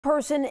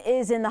Person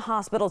is in the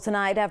hospital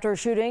tonight after a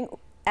shooting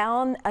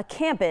on a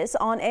campus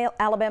on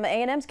Alabama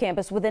A&M's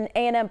campus with an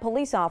A&M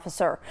police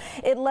officer.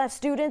 It left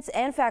students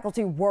and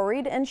faculty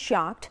worried and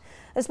shocked,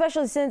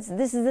 especially since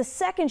this is the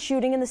second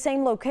shooting in the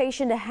same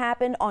location to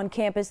happen on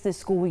campus this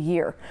school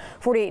year.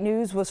 48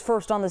 News was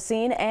first on the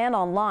scene and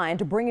online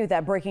to bring you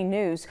that breaking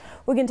news.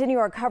 We continue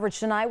our coverage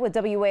tonight with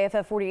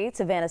WAFF 48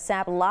 Savannah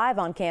Sapp live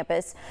on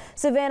campus.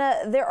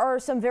 Savannah, there are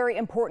some very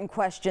important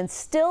questions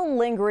still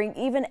lingering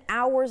even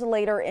hours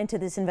later into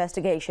this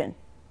investigation.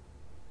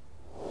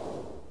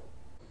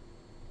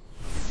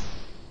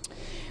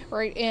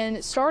 Right,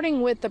 and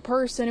starting with the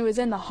person who is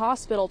in the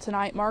hospital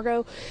tonight,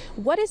 Margot,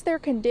 what is their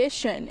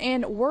condition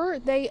and were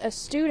they a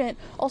student?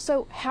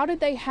 Also, how did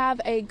they have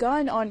a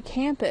gun on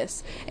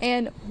campus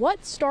and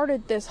what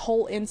started this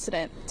whole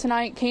incident?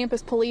 Tonight,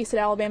 campus police at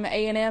Alabama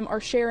A&M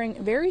are sharing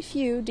very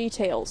few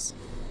details.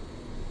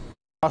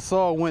 I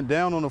saw it went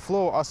down on the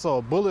floor. I saw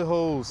bullet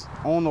holes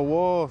on the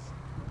walls.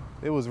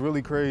 It was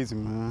really crazy,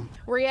 man.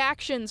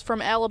 Reactions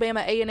from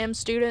Alabama A&M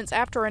students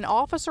after an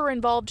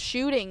officer-involved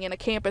shooting in a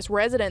campus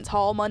residence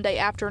hall Monday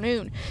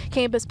afternoon.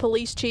 Campus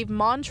Police Chief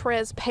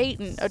Montrez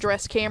Payton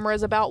addressed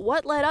cameras about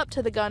what led up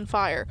to the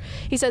gunfire.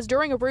 He says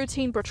during a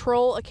routine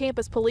patrol, a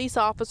campus police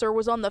officer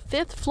was on the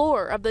 5th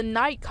floor of the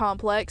Knight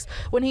complex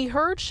when he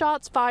heard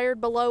shots fired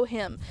below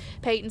him.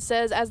 Payton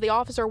says as the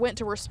officer went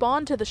to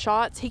respond to the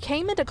shots, he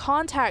came into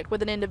contact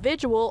with an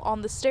individual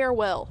on the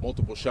stairwell.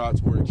 Multiple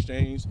shots were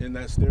exchanged in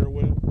that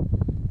stairwell.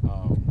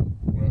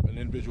 Where an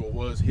individual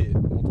was hit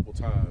multiple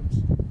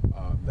times.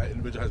 That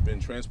individual has been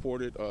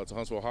transported to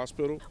Huntsville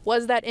Hospital.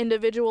 Was that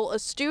individual a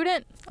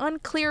student?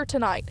 Unclear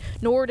tonight,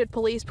 nor did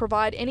police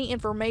provide any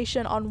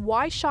information on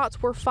why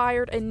shots were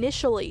fired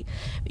initially.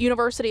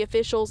 University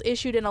officials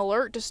issued an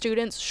alert to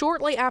students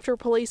shortly after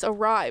police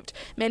arrived.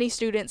 Many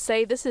students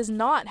say this is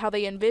not how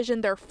they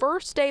envisioned their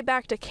first day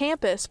back to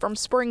campus from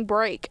spring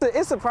break.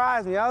 It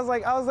surprised me. I was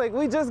like,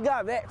 we just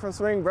got back from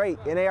spring break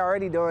and they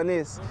already doing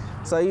this.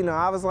 So, you know,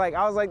 I was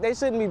like, they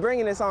shouldn't be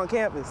bringing this on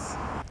campus.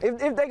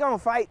 If they're gonna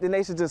fight, then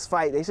they should just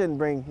fight. They shouldn't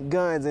bring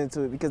guns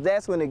into it because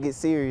that's when it gets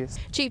serious.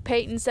 Chief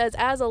Payton says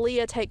as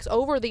Aaliyah takes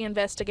over the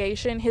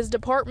investigation, his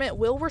department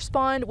will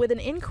respond with an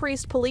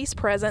increased police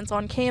presence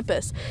on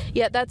campus.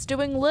 Yet that's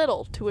doing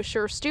little to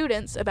assure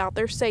students about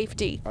their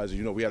safety. As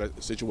you know, we had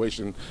a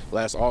situation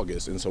last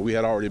August, and so we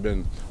had already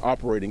been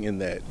operating in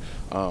that.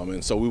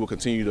 And so we will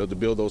continue to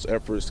build those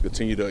efforts,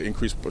 continue to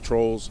increase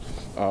patrols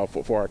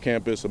for our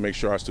campus to make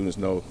sure our students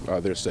know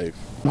they're safe.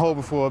 I'm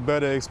hoping for a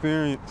better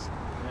experience.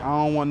 I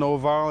don't want no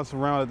violence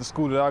around at the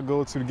school that I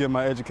go to get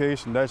my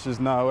education. That's just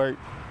not right.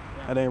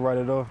 That ain't right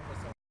at all.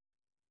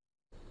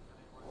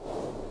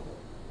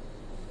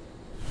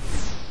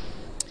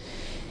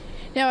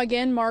 Now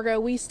again, Margot,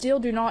 we still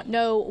do not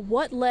know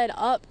what led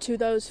up to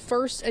those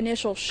first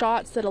initial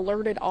shots that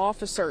alerted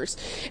officers.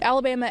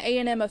 Alabama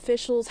A&M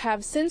officials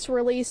have since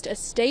released a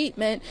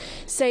statement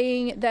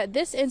saying that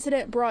this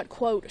incident brought,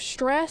 quote,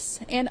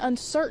 stress and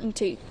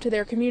uncertainty to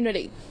their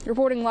community.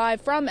 Reporting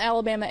live from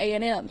Alabama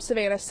A&M,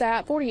 Savannah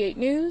Sapp, 48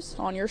 News,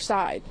 on your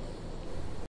side.